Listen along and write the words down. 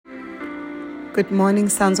Good morning,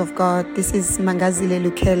 sons of God. This is Mangazile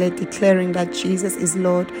Lukele declaring that Jesus is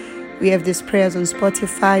Lord. We have these prayers on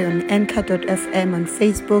Spotify, on Anchor.fm, on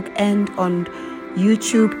Facebook, and on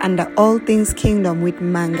YouTube under All Things Kingdom with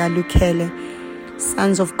Manga Lukele.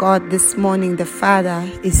 Sons of God, this morning the Father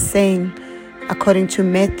is saying, according to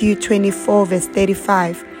Matthew 24, verse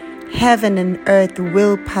 35, heaven and earth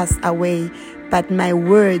will pass away, but my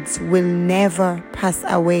words will never pass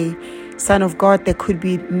away. Son of God, there could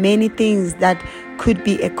be many things that could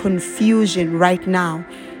be a confusion right now.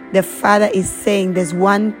 The Father is saying there's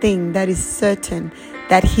one thing that is certain,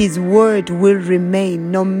 that His word will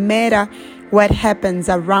remain no matter what happens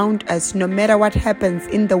around us, no matter what happens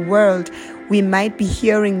in the world. We might be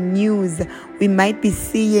hearing news, we might be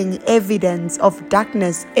seeing evidence of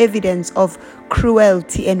darkness, evidence of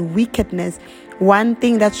cruelty and wickedness. One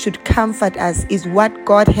thing that should comfort us is what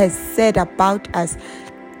God has said about us.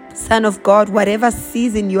 Son of God, whatever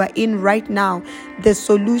season you are in right now, the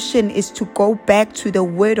solution is to go back to the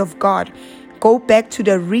word of God. Go back to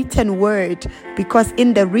the written word, because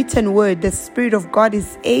in the written word, the Spirit of God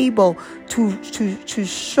is able to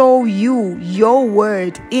show you your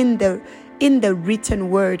word in the written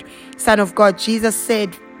word. Son of God, Jesus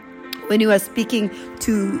said, when he was speaking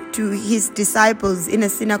to his disciples in a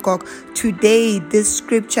synagogue, today this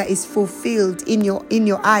scripture is fulfilled in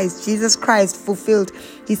your eyes. Jesus Christ fulfilled.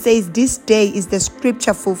 He says this day is the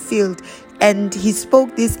scripture fulfilled. And he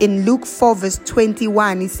spoke this in Luke 4 verse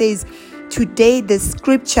 21. He says, today the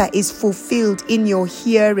scripture is fulfilled in your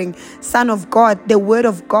hearing. Son of God, the word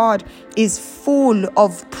of God is full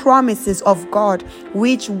of promises of God,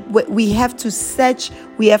 which we have to search,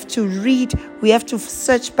 we have to read, we have to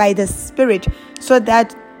search by the Spirit, so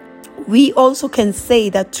that we also can say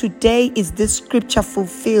that today is this scripture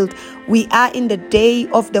fulfilled. We are in the day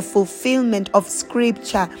of the fulfillment of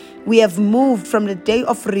scripture. We have moved from the day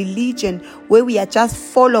of religion, where we are just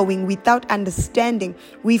following without understanding.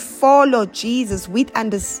 We follow Jesus with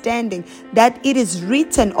understanding that it is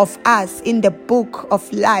written of us in the book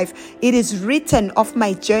of life. It is written of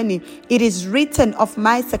my journey. It is written of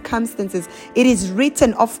my circumstances. It is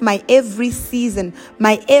written of my every season.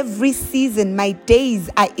 My every season, my days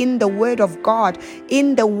are in the word of God.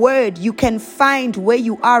 In the word, you can find where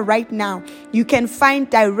you are right now. You can find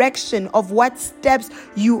direction of what steps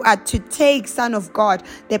you are to take, son of God.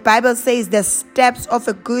 The Bible says the steps of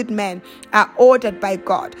a good man are ordered by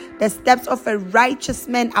God. The steps of a righteous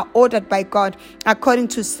man are ordered by God. According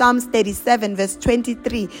to Psalms 37 verse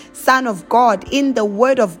 23, son of God, in the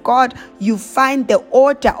word of God, you find the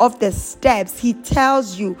order of the steps. He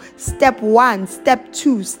tells you step 1, step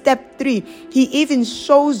 2, step 3. He even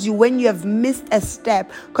shows you when you have missed a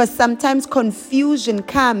step, because sometimes confusion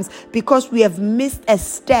comes because we have missed a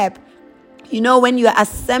step. You know, when you're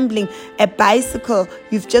assembling a bicycle,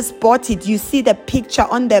 you've just bought it, you see the picture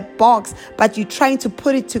on the box, but you're trying to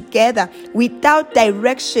put it together. Without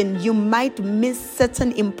direction, you might miss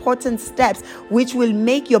certain important steps, which will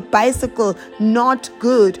make your bicycle not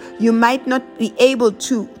good. You might not be able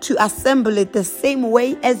to assemble it the same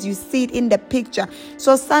way as you see it in the picture.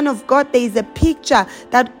 So, son of God, there is a picture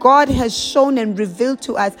that God has shown and revealed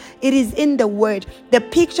to us. It is in the word. The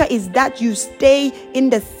picture is that you stay in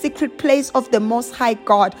the secret place of the Most High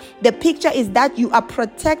God. The picture is that you are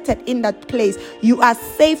protected in that place. You are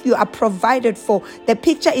safe. You are provided for. The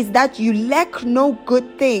picture is that you lack no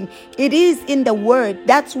good thing. It is in the word.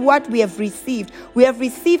 That's what we have received. We have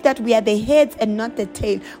received that we are the heads and not the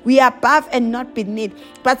tail. We are above and not beneath.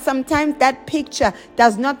 But sometimes that picture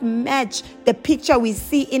does not match the picture we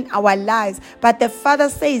see in our lives. But the Father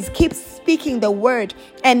says, keep speaking the word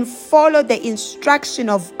and follow the instruction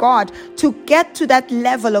of God to get to that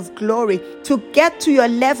level of glory, to get to your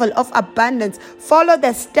level of abundance. Follow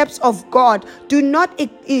the steps of God. Do not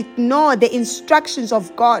ignore the instructions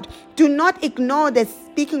of God. Do not ignore the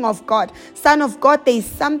speaking of God. Son of God, there is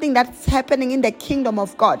something that's happening in the kingdom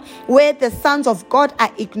of God, where the sons of God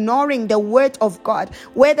are ignoring the word of God,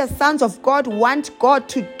 where the sons of God want God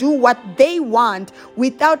to do what they want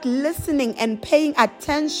without listening and paying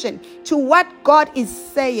attention to what God is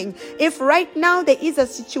saying. If right now there is a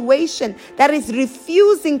situation that is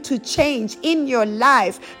refusing to change in your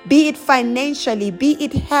life, be it financially, be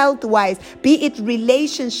it health-wise, be it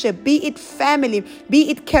relationship, be it family, be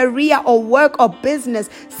it career or work or business,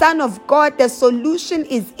 son of God, the solution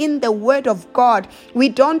is in the word of God. We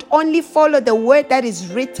don't only follow the word that is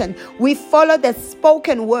written. We follow the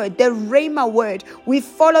spoken word, the Rhema word. We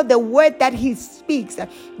follow the word that He speaks.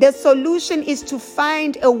 The solution is to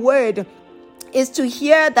find a word, is to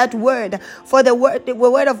hear that word. For the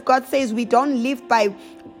word of God says we don't live by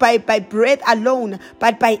by bread alone,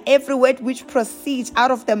 but by every word which proceeds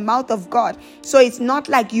out of the mouth of God. So it's not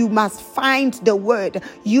like you must find the word.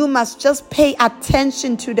 You must just pay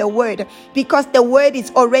attention to the word, because the word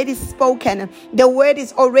is already spoken. The word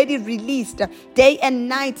is already released. Day and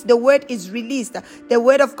night, the word is released. The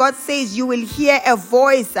word of God says you will hear a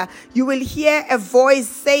voice. You will hear a voice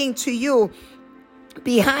saying to you,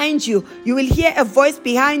 behind you. You will hear a voice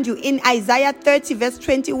behind you in Isaiah 30 verse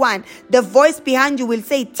 21. The voice behind you will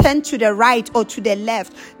say, turn to the right or to the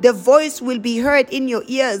left. The voice will be heard in your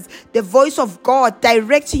ears. The voice of God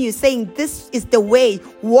directing you, saying, this is the way,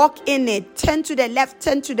 walk in it. Turn to the left,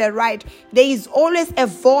 turn to the right. There is always a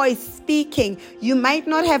voice speaking. You might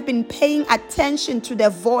not have been paying attention to the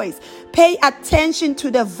voice. Pay attention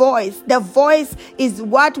to the voice. The voice is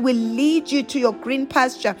what will lead you to your green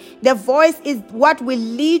pasture. The voice is what will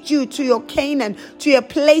lead you to your Canaan, to your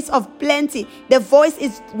place of plenty. The voice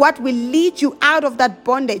is what will lead you out of that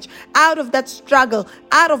bondage, out of that struggle,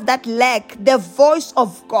 out of that lack. The voice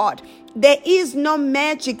of God. There is no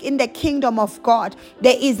magic in the kingdom of God.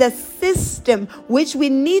 There is a system which we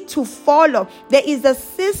need to follow. There is a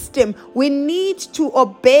system we need to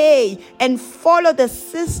obey and follow the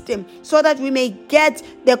system so that we may get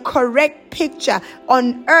the correct picture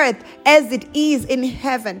on earth as it is in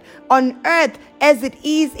heaven. On earth as it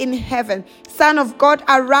is in heaven. Son of God,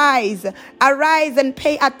 arise. Arise and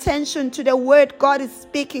pay attention to the word God is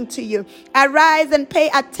speaking to you. Arise and pay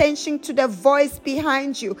attention to the voice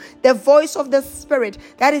behind you. The voice of the Spirit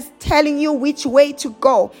that is telling you which way to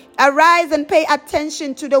go. Arise and pay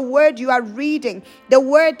attention to the word you are reading. The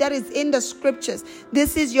word that is in the scriptures.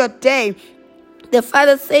 This is your day. The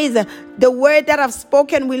Father says, the word that I've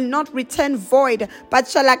spoken will not return void, but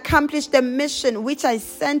shall accomplish the mission which I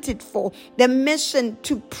sent it for. The mission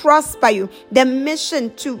to prosper you. The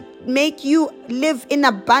mission to make you live in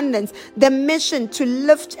abundance. The mission to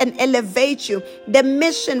lift and elevate you. The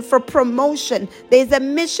mission for promotion. There is a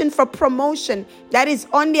mission for promotion that is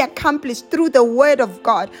only accomplished through the word of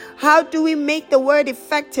God. How do we make the word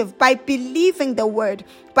effective? By believing the word,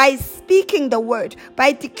 by speaking the word,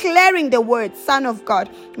 by declaring the word. Son of God.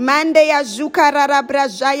 May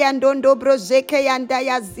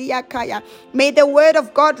the word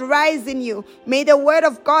of God rise in you. May the word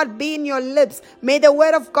of God be in your lips. May the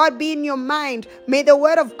word of God be in your mind. May the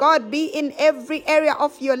word of God be in every area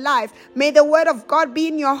of your life. May the word of God be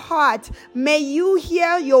in your heart. May you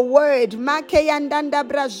hear your word.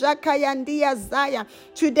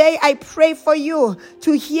 Today I pray for you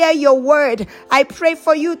to hear your word. I pray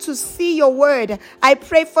for you to see your word. I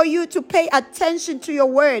pray for you to pay attention to your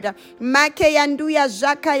word.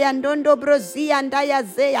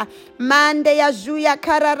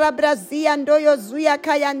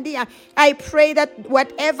 I pray that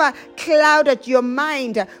whatever clouded your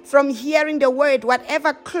mind from hearing the word,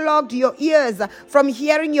 whatever clogged your ears from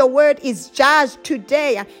hearing your word is judged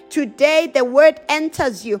today. Today the word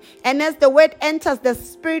enters you, and as the word enters, the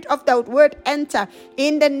spirit of the word enter.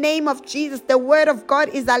 In the name of Jesus, the word of God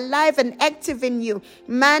is alive and active in you.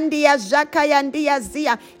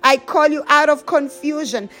 I call you out of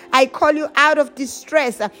confusion. I call you out of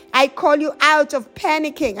distress. I call you out of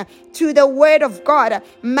panicking to the word of God.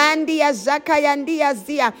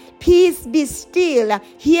 Peace be still.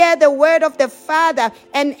 Hear the word of the Father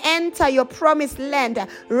and enter your promised land.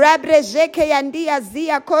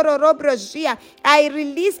 I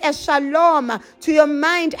release a shalom to your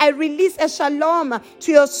mind. I release a shalom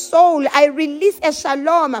to your soul. I release a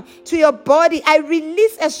shalom to your body. I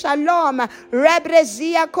release a shalom.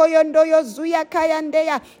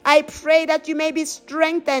 I pray that you may be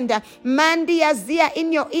strengthened.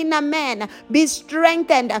 In your inner man. Be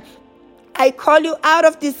strengthened. I call you out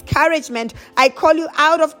of discouragement. I call you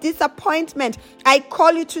out of disappointment. I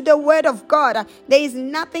call you to the word of God. There is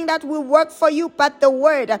nothing that will work for you but the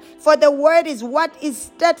word. For the word is what is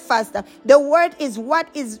steadfast. The word is what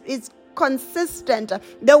is consistent.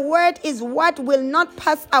 The word is what will not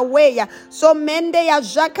pass away. So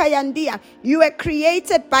you were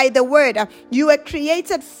created by the word. You were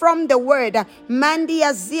created from the word.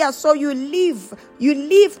 So you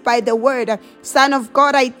live by the word. Son of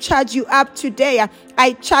God, I charge you up today.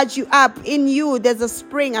 I charge you up. In you there's a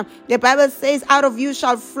spring. The Bible says out of you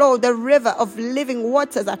shall flow the river of living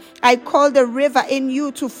waters. I call the river in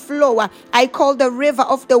you to flow. I call the river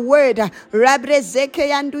of the word.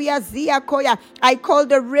 I call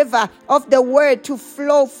the river of the word to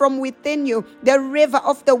flow from within you. The river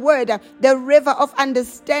of the word. The river of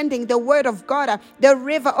understanding the word of God. The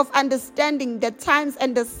river of understanding the times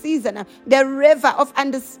and the season. The river of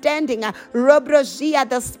understanding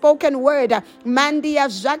the spoken word.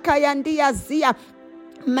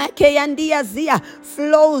 Makeyandiazia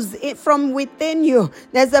flows from within you.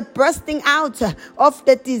 There's a bursting out of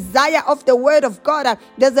the desire of the word of God.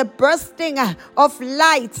 There's a bursting of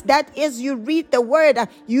light that as you read the word,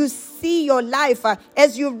 you see your life.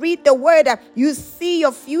 As you read the word, you see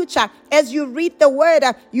your future. As you read the word,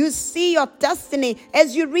 you see your destiny.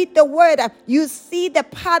 As you read the word, you see the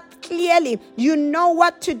path clearly. You know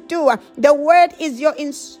what to do. The word is your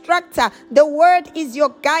instructor. The word is your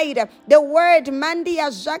guide. The word, Mandia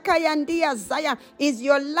Jakayandia Zaya, is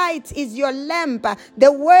your light, is your lamp.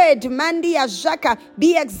 The word, Mandia Jaka,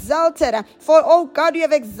 be exalted. For, oh God, you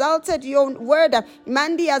have exalted your word,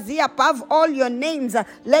 Mandia Zia, above all your names.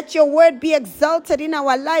 Let your word be exalted in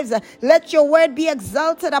our lives. Let your word be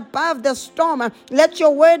exalted above the storm. Let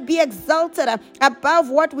your word be exalted above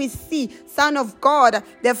what we see. Son of God,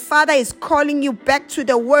 the Father is calling you back to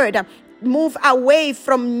the word. Move away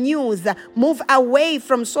from news. Move away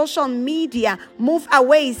from social media. Move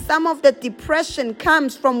away. Some of the depression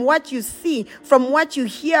comes from what you see, from what you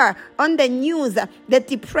hear on the news. The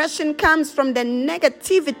depression comes from the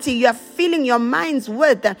negativity you are filling your minds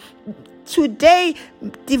with. Today,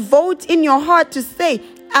 devote in your heart to say,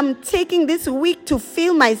 I'm taking this week to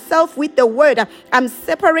fill myself with the word. I'm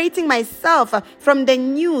separating myself from the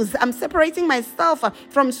news. I'm separating myself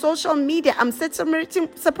from social media. I'm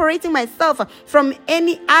separating myself from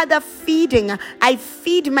any other feeding. I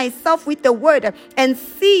feed myself with the word and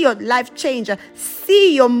see your life change.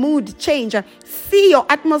 See your mood change. See your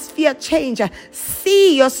atmosphere change.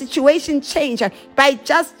 See your situation change by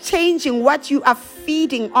just changing what you are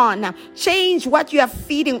feeding on. Change what you are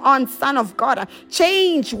feeding on, son of God.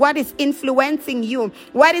 Change what is influencing you.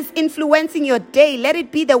 What is influencing your day? Let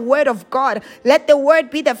it be the word of God. Let the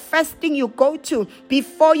word be the first thing you go to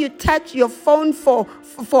before you touch your phone for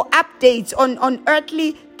updates on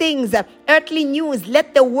earthly things, earthly news.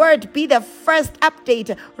 Let the word be the first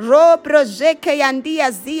update. Ro projeke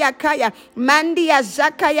yandia zia kaya mandia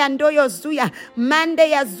jaka yandoyo zuya mande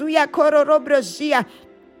ya zuya kororo brojia.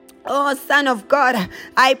 Oh, Son of God,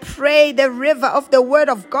 I pray the river of the word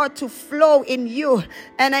of God to flow in you.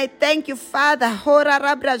 And I thank you, Father.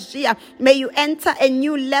 May you enter a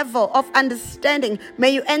new level of understanding.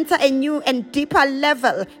 May you enter a new and deeper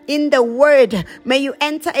level in the word. May you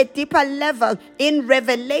enter a deeper level in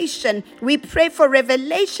revelation. We pray for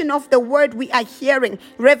revelation of the word we are hearing,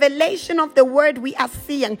 revelation of the word we are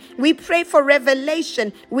seeing. We pray for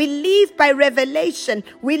revelation. We live by revelation.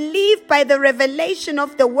 We live by the revelation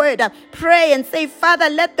of the word. Pray and say, Father,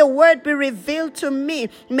 let the word be revealed to me.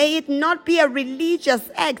 May it not be a religious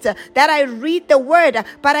act that I read the word,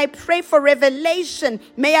 but I pray for revelation.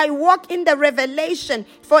 May I walk in the revelation.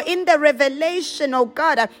 For in the revelation, oh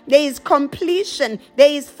God, there is completion.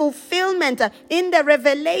 There is fulfillment. In the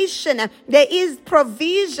revelation, there is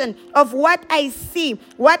provision of what I see.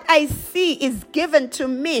 What I see is given to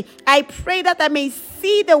me. I pray that I may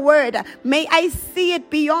see the word. May I see it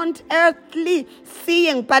beyond earthly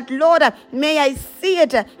seeing, but Lord, may I see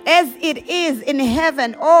it as it is in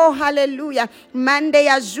heaven. Oh, hallelujah. Mande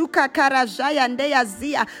ya juka karajaya ndeya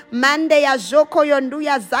zia. Mande ya joko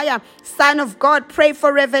yonduya zaya. Son of God, pray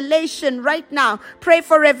for revelation right now. Pray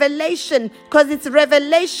for revelation, because it's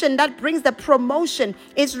revelation that brings the promotion.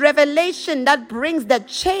 It's revelation that brings the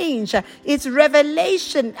change. It's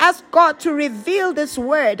revelation. Ask God to reveal this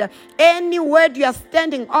word. Any word you are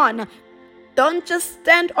standing on, don't just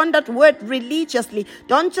stand on that word religiously.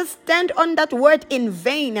 Don't just stand on that word in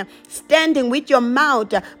vain, standing with your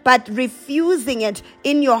mouth, but refusing it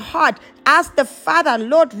in your heart. Ask the Father,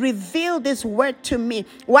 Lord, reveal this word to me.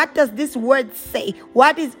 What does this word say?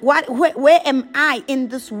 Where am I in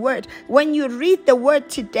this word? When you read the word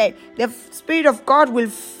today, the Spirit of God will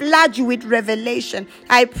flood you with revelation.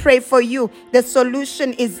 I pray for you. The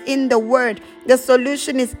solution is in the word. The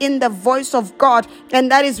solution is in the voice of God.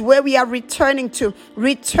 And that is where we are returning to.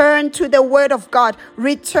 Return to the word of God.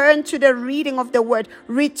 Return to the reading of the word.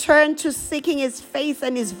 Return to seeking his face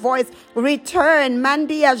and his voice. Return.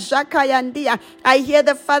 Mandia Jaka. I hear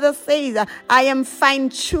the Father says, I am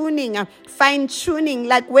fine-tuning,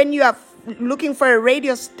 like when you are looking for a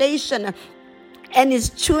radio station and is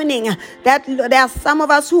tuning, that there are some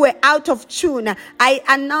of us who are out of tune. I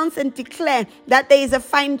announce and declare that there is a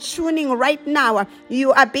fine tuning right now.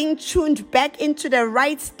 You are being tuned back into the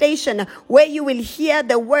right station where you will hear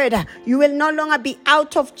the word. You will no longer be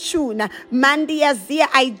out of tune. Mandia Zia,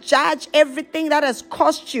 I judge everything that has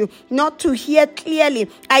caused you not to hear clearly.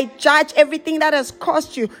 I judge everything that has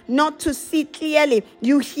caused you not to see clearly.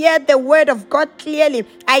 You hear the word of God clearly.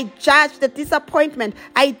 I judge the disappointment.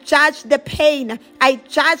 I judge the pain. I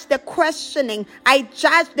judge the questioning. I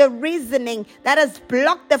judge the reasoning that has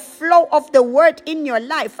blocked the flow of the word in your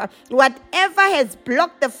life. Whatever has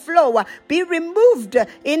blocked the flow, be removed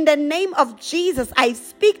in the name of Jesus. I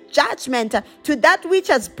speak judgment to that which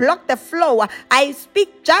has blocked the flow. I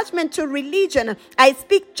speak judgment to religion. I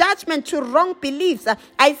speak judgment to wrong beliefs.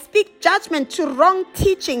 I speak judgment to wrong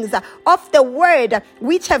teachings of the word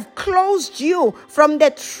which have closed you from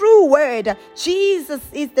the true word. Jesus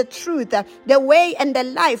is the truth, the way and the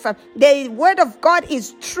life. The word of God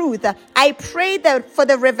is truth. I pray that for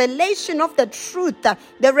the revelation of the truth,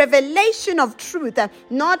 the revelation of truth,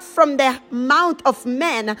 not from the mouth of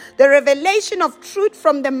man, the revelation of truth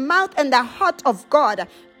from the mouth and the heart of God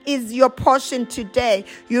is your portion today.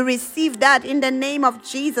 You receive that in the name of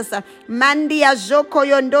Jesus. Mandia Joko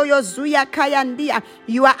Yondoyo Zuya Kayandia.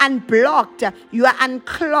 You are unblocked. You are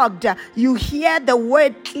unclogged. You hear the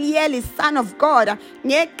word clearly, Son of God.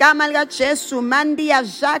 Nyekamalga Jesu Mandia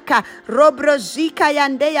Jaka Robro Jika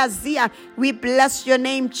Yandeya Zia. We bless your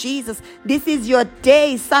name, Jesus. This is your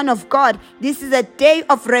day, Son of God. This is a day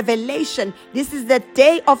of revelation. This is the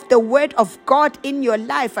day of the word of God in your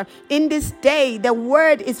life. In this day, the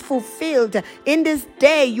word is fulfilled. In this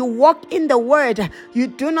day, you walk in the word. You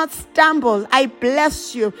do not stumble. I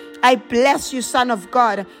bless you. I bless you, Son of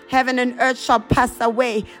God. Heaven and earth shall pass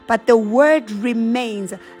away, but the word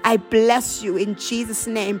remains. I bless you in Jesus'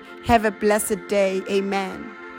 name. Have a blessed day. Amen.